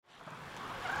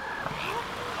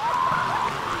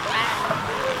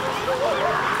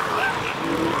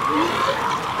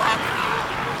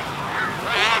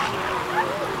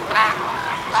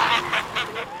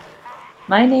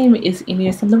My name is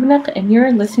Enooyaq Sudlovenick, and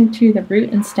you're listening to the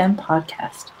Root and STEM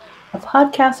podcast, a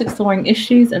podcast exploring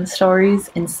issues and stories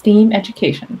in STEAM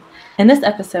education. In this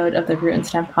episode of the Root and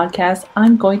STEM podcast,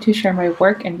 I'm going to share my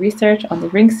work and research on the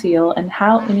ring seal and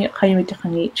how Inuit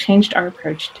Qaujimajatuqangit changed our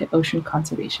approach to ocean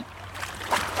conservation.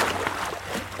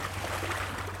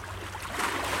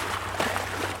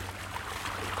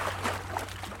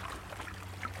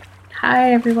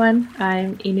 Hi everyone,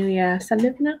 I'm Enooyaq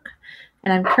Sudlovenick,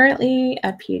 and I'm currently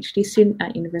a Ph.D. student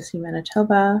at University of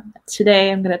Manitoba.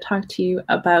 Today I'm going to talk to you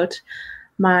about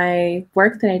my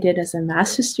work that I did as a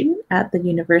master's student at the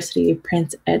University of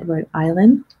Prince Edward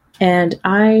Island. And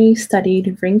I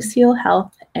studied ring seal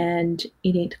health and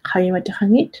Inuit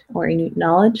Qaujimajatuqangit, or Inuit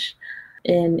knowledge,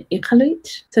 in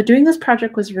Iqaluit. So doing this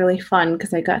project was really fun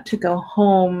because I got to go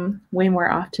home way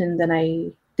more often than I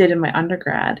did in my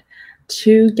undergrad.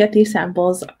 To get these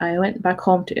samples, I went back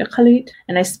home to Iqaluit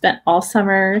and I spent all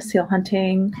summer seal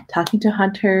hunting, talking to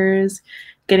hunters,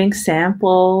 getting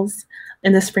samples.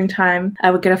 In the springtime,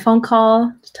 I would get a phone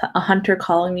call, a hunter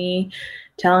calling me,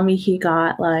 telling me he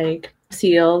got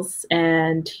seals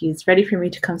and he's ready for me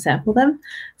to come sample them.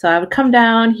 So I would come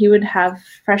down, he would have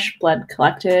fresh blood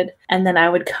collected, and then I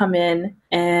would come in,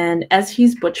 and as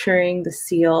he's butchering the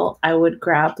seal, I would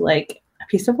grab a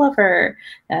piece of liver,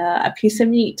 a piece of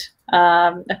meat,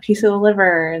 a piece of the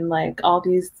liver, and all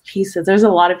these pieces. There's a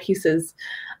lot of pieces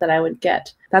that I would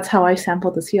get. That's how I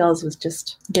sampled the seals, was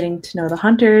just getting to know the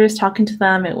hunters, talking to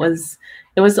them. It was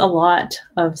a lot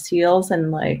of seals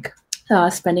and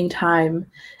spending time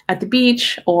at the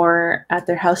beach or at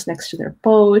their house next to their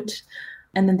boat.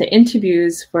 And then the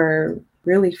interviews were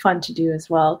really fun to do as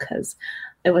well because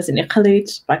it was in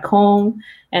Iqaluit back home,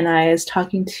 and I was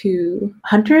talking to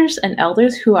hunters and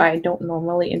elders who I don't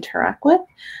normally interact with.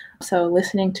 So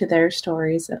listening to their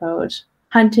stories about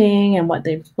hunting and what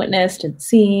they've witnessed and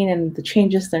seen and the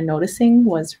changes they're noticing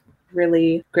was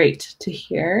really great to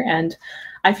hear. And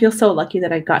I feel so lucky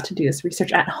that I got to do this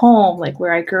research at home,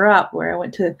 where I grew up, where I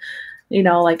went to,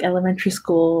 elementary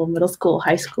school, middle school,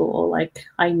 high school.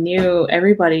 I knew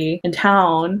everybody in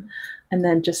town, and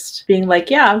then just being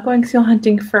I'm going seal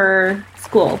hunting for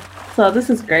school. So this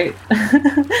is great.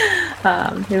 It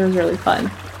was really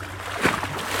fun.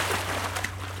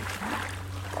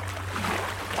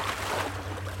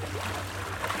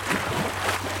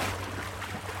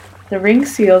 The ring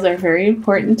seals are very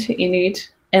important to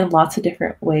Inuit in lots of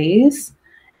different ways.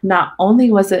 Not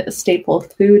only was it a staple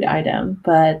food item,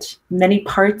 but many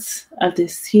parts of the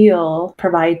seal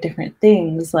provide different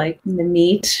things, like the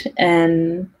meat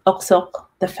and uksuk,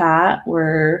 the fat,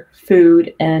 were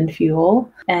food and fuel.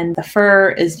 And the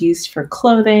fur is used for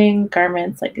clothing,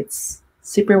 garments, it's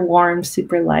super warm,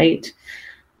 super light.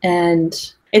 And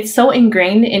it's so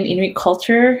ingrained in Inuit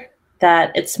culture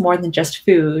that it's more than just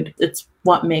food. It's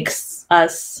what makes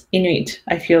us Inuit,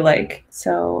 I feel like.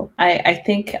 So I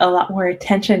think a lot more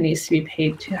attention needs to be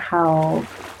paid to how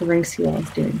the ring seal is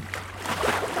doing.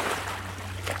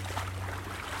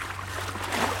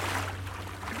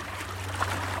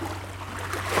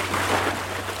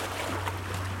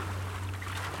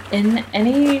 In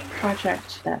any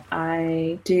project that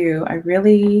I do, I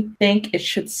really think it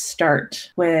should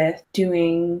start with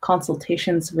doing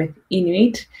consultations with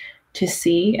Inuit to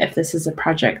see if this is a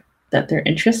project that they're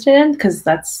interested in, because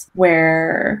that's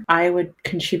where I would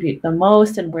contribute the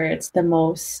most and where it's the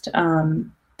most,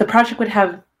 the project would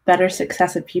have better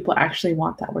success if people actually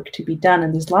want that work to be done.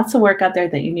 And there's lots of work out there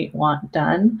that Inuit want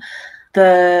done.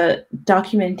 The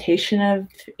documentation of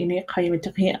Inuit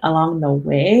Qaujimajatuqangit along the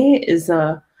way is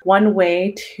one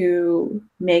way to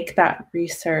make that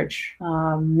research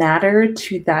matter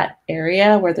to that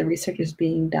area where the research is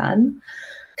being done.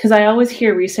 Because I always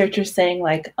hear researchers saying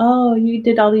oh, you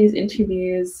did all these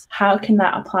interviews, how can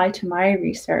that apply to my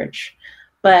research?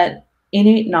 But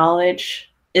Inuit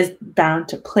knowledge is bound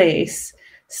to place.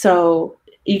 So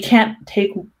you can't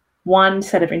take one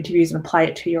set of interviews and apply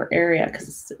it to your area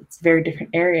because it's a very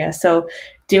different area. So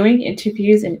doing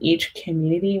interviews in each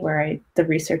community where the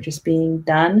research is being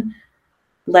done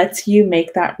lets you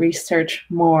make that research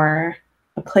more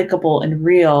applicable and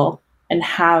real and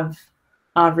have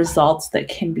results that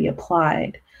can be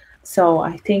applied. So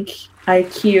I think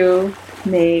IQ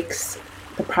makes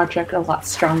the project a lot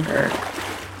stronger.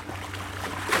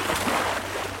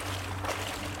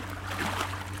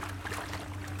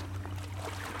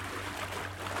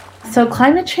 So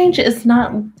climate change is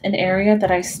not an area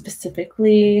that I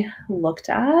specifically looked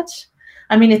at.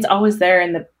 I mean, it's always there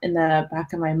in the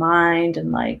back of my mind,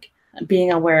 and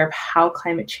being aware of how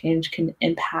climate change can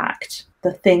impact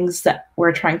the things that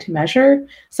we're trying to measure.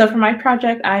 So for my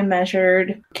project, I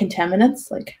measured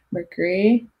contaminants like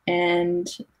mercury and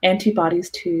antibodies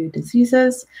to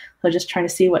diseases. So just trying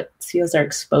to see what seals are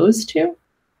exposed to.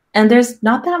 And there's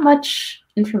not that much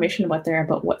information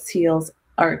about what seals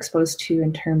are exposed to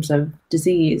in terms of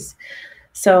disease.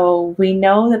 So we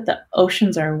know that the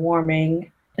oceans are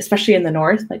warming, especially in the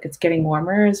north, like it's getting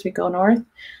warmer as we go north.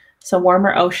 So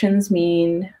warmer oceans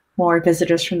mean more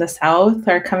visitors from the south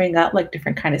are coming up, like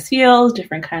different kind of seals,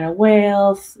 different kind of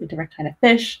whales, different kind of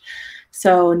fish.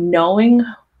 So knowing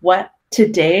what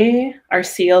today our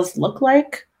seals look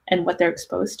like and what they're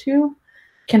exposed to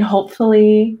can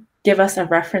hopefully give us a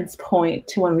reference point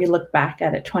to when we look back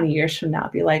at it 20 years from now,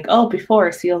 be like, oh,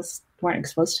 before seals weren't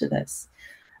exposed to this.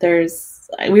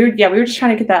 We were just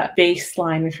trying to get that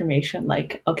baseline information,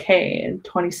 like, okay, in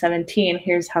 2017,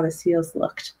 here's how the seals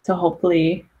looked. So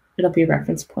hopefully it'll be a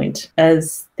reference point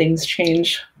as things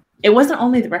change. It wasn't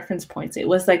only the reference points, it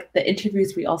was like the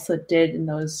interviews we also did in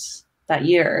those 2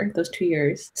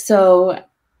 years. So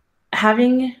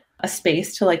having a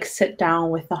space to like sit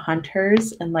down with the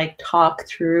hunters and like talk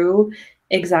through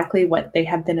exactly what they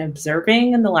have been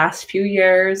observing in the last few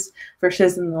years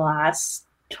versus in the last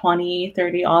 20,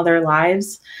 30, all their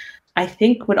lives, I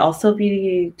think would also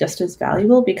be just as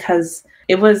valuable, because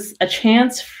it was a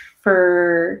chance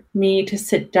for me to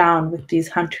sit down with these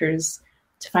hunters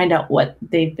to find out what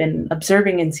they've been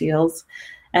observing in seals.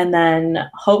 And then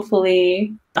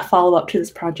hopefully a follow-up to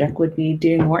this project would be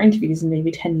doing more interviews in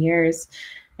maybe 10 years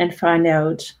and find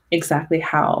out exactly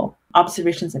how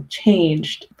observations have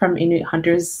changed from Inuit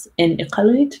hunters in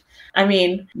Iqaluit. I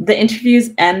mean, the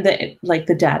interviews and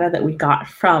the data that we got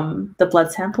from the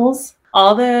blood samples,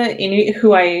 all the Inuit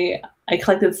who I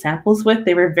collected samples with,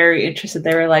 they were very interested.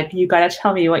 They were like, you got to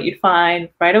tell me what you find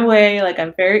right away. Like,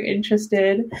 I'm very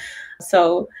interested.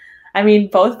 So, I mean,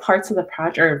 both parts of the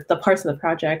project, or the parts of the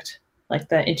project, like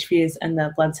the interviews and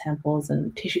the blood samples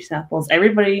and tissue samples,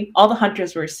 everybody, all the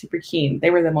hunters were super keen. They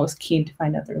were the most keen to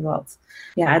find out the results.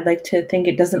 Yeah, I'd like to think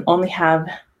it's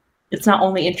not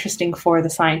only interesting for the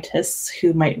scientists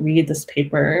who might read this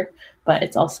paper, but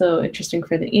it's also interesting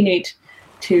for the Inuit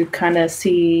to kind of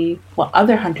see what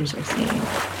other hunters are seeing.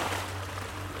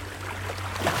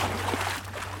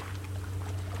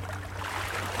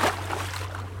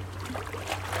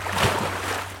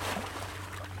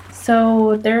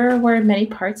 So there were many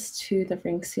parts to the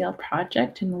ring seal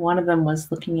project, and one of them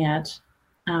was looking at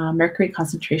mercury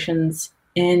concentrations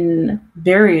in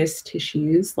various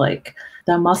tissues, like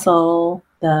the muscle,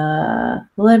 the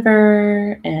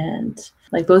liver, and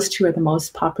like those two are the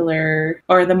most popular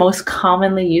or the most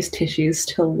commonly used tissues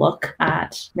to look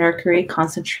at mercury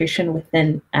concentration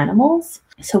within animals.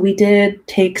 So we did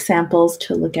take samples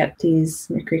to look at these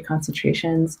mercury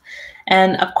concentrations.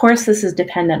 And of course, this is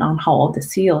dependent on how old the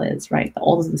seal is, right? The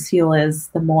older the seal is,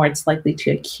 the more it's likely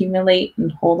to accumulate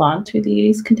and hold on to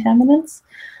these contaminants.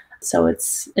 So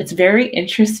it's very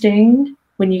interesting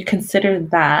when you consider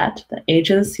that the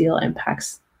age of the seal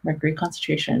impacts mercury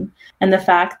concentration, and the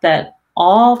fact that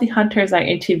all the hunters I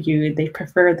interviewed, they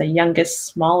prefer the youngest,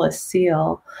 smallest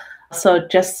seal. So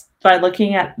just by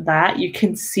looking at that, you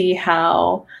can see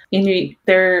how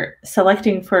they're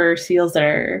selecting for seals that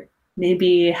are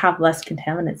maybe have less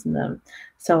contaminants in them.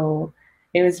 So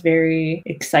it was very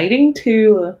exciting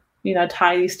to,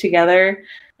 tie these together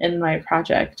in my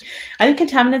project. I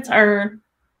think contaminants are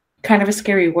kind of a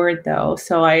scary word, though.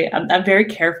 So I'm very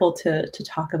careful to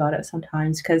talk about it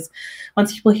sometimes, because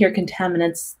once people hear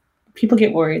contaminants, people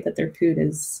get worried that their food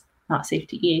is not safe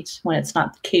to eat, when it's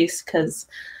not the case, because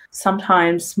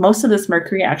sometimes most of this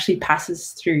mercury actually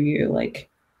passes through you. Like,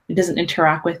 it doesn't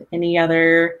interact with any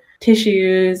other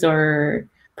tissues or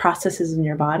processes in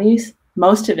your bodies.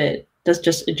 Most of it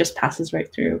just passes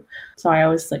right through. So I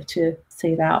always like to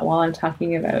say that while I'm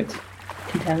talking about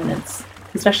contaminants,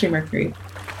 especially mercury.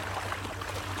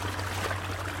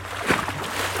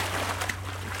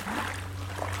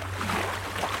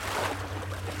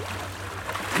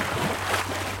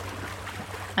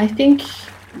 I think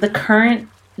the current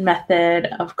method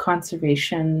of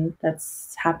conservation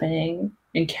that's happening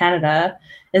in Canada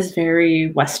is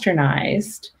very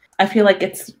westernized. I feel like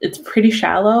it's pretty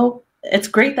shallow. It's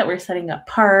great that we're setting up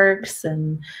parks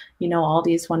and, all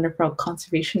these wonderful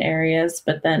conservation areas,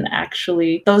 but then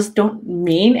actually those don't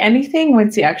mean anything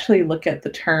once you actually look at the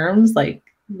terms. Like,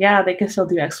 yeah, they can still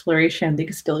do exploration, they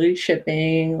can still do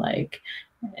shipping. Like,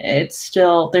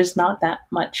 there's not that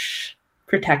much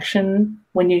protection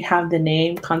when you have the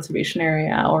name conservation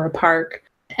area or a park.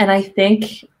 And I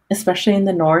think, especially in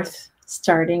the north,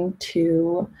 starting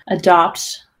to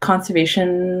adopt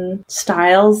conservation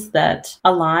styles that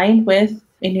align with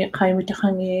Inuit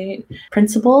Qaujimajatuqangit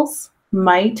principles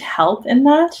might help in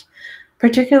that,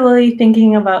 particularly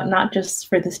thinking about not just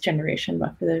for this generation,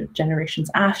 but for the generations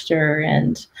after,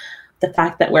 and the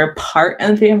fact that we're part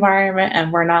of the environment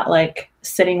and we're not like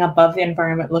sitting above the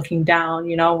environment looking down,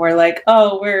 we're like,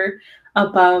 oh, we're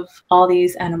above all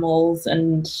these animals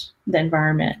and the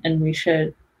environment, and we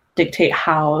should dictate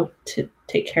how to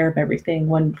take care of everything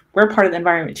when we're part of the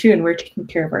environment too, and we're taking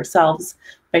care of ourselves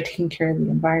by taking care of the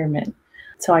environment.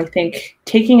 So I think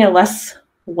taking a less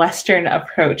Western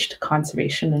approach to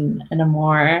conservation and a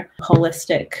more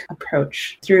holistic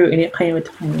approach through Inuit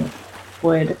Qaujimajatuqangit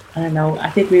would, I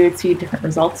think we would see different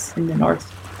results in the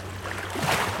north.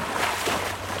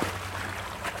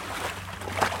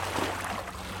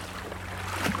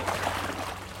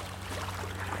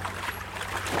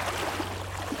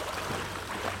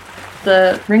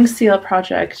 The ring seal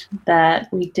project that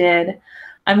we did,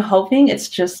 I'm hoping it's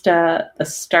just a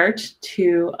start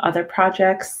to other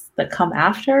projects that come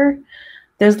after.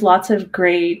 There's lots of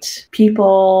great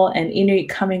people and Inuit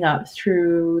coming up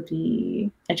through the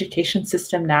education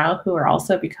system now who are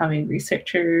also becoming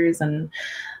researchers. And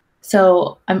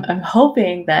so I'm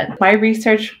hoping that my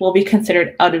research will be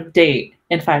considered out of date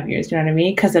in 5 years, you know what I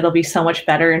mean? Because it'll be so much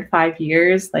better in 5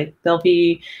 years. Like they'll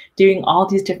be doing all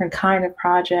these different kind of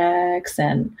projects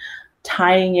and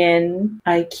tying in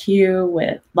IQ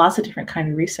with lots of different kind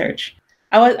of research.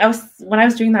 I was when I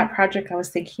was doing that project, I was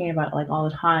thinking about it like all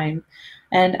the time.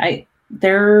 And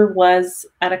there was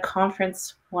at a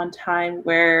conference one time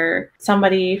where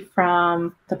somebody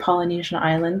from the Polynesian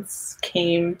Islands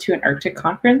came to an Arctic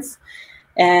conference,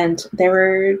 and they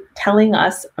were telling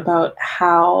us about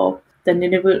how the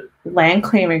Nunavut land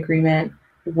claim agreement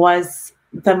was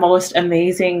the most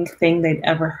amazing thing they'd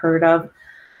ever heard of,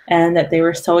 and that they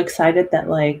were so excited that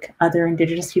like other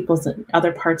Indigenous peoples in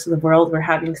other parts of the world were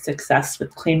having success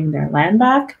with claiming their land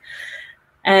back.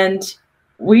 And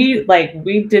we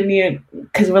didn't even,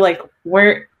 because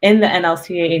we're in the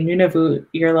NLCA in Nunavut,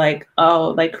 you're like, oh,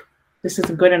 like this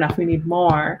isn't good enough, we need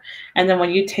more. And then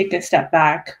when you take a step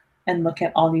back and look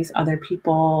at all these other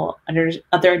people,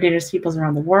 other Indigenous peoples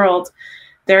around the world,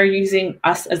 they're using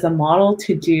us as a model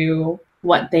to do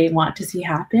what they want to see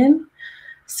happen.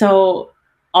 So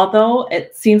although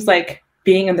it seems like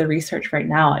being in the research right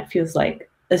now, it feels like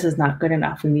this is not good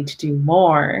enough, we need to do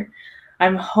more.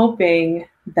 I'm hoping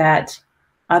that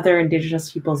other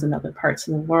Indigenous peoples in other parts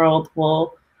of the world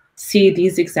will see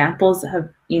these examples of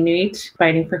Inuit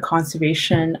fighting for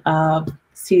conservation of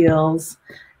seals,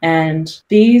 and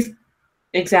these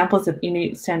examples of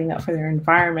Inuit standing up for their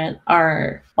environment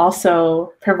are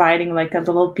also providing like a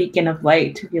little beacon of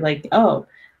light to be like, oh,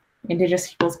 Indigenous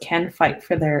peoples can fight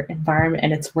for their environment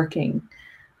and it's working.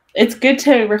 It's good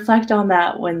to reflect on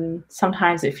that when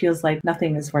sometimes it feels like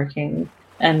nothing is working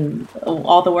and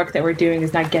all the work that we're doing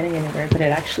is not getting anywhere, but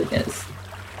it actually is.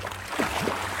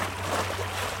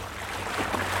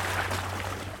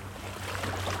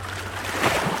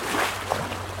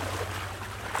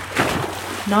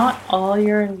 Not all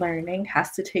your learning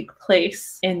has to take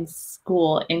place in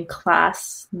school in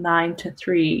class 9 to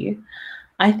 3.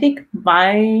 I think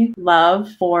my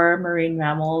love for marine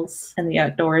mammals and the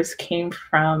outdoors came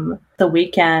from the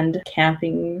weekend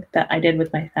camping that I did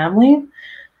with my family.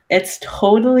 It's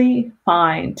totally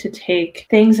fine to take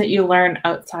things that you learn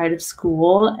outside of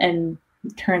school and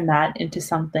turn that into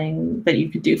something that you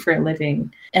could do for a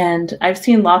living. And I've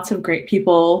seen lots of great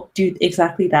people do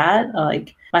exactly that.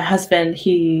 Like my husband,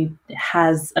 he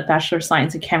has a Bachelor of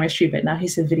Science in Chemistry, but now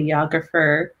he's a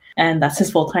videographer and that's his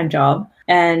full-time job.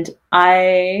 And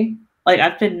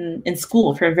I've been in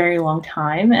school for a very long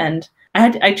time, and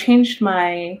I changed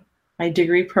my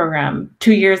degree program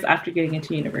 2 years after getting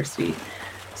into university.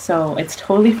 So it's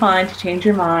totally fine to change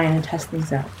your mind and test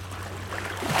things out.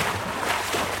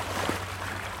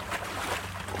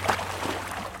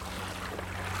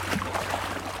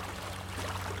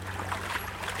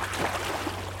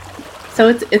 So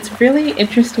it's really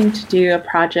interesting to do a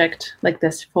project like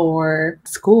this for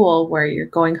school, where you're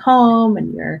going home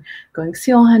and you're going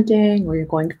seal hunting or you're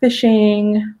going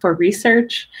fishing for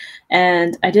research.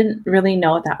 And I didn't really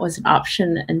know that was an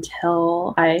option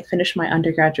until I finished my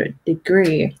undergraduate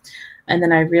degree. And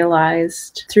then I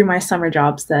realized through my summer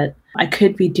jobs that I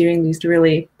could be doing these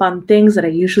really fun things that I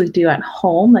usually do at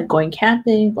home, like going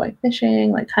camping, going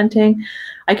fishing, like hunting.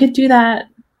 I could do that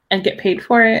and get paid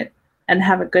for it and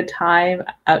have a good time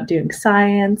out doing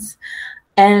science.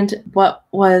 And what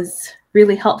was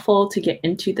really helpful to get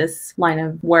into this line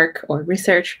of work or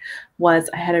research was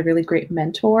I had a really great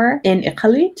mentor in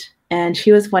Iqaluit, and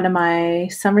she was one of my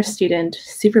summer student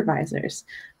supervisors.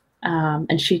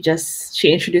 And she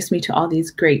introduced me to all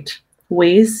these great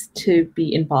ways to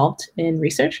be involved in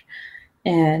research.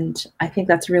 And I think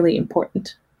that's really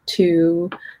important to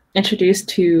introduce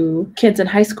to kids in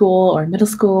high school or middle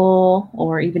school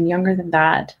or even younger than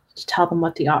that, to tell them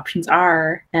what the options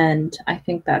are. And I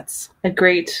think that's a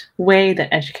great way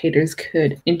that educators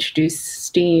could introduce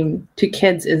STEAM to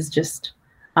kids, is just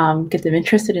get them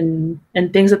interested in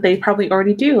things that they probably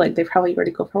already do. Like they probably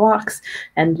already go for walks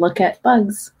and look at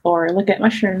bugs or look at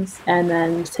mushrooms, and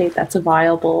then say that's a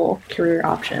viable career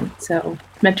option. So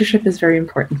mentorship is very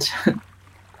important.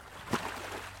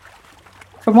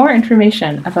 For more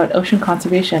information about ocean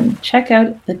conservation, check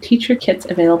out the teacher kits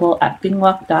available at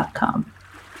bingwalk.com.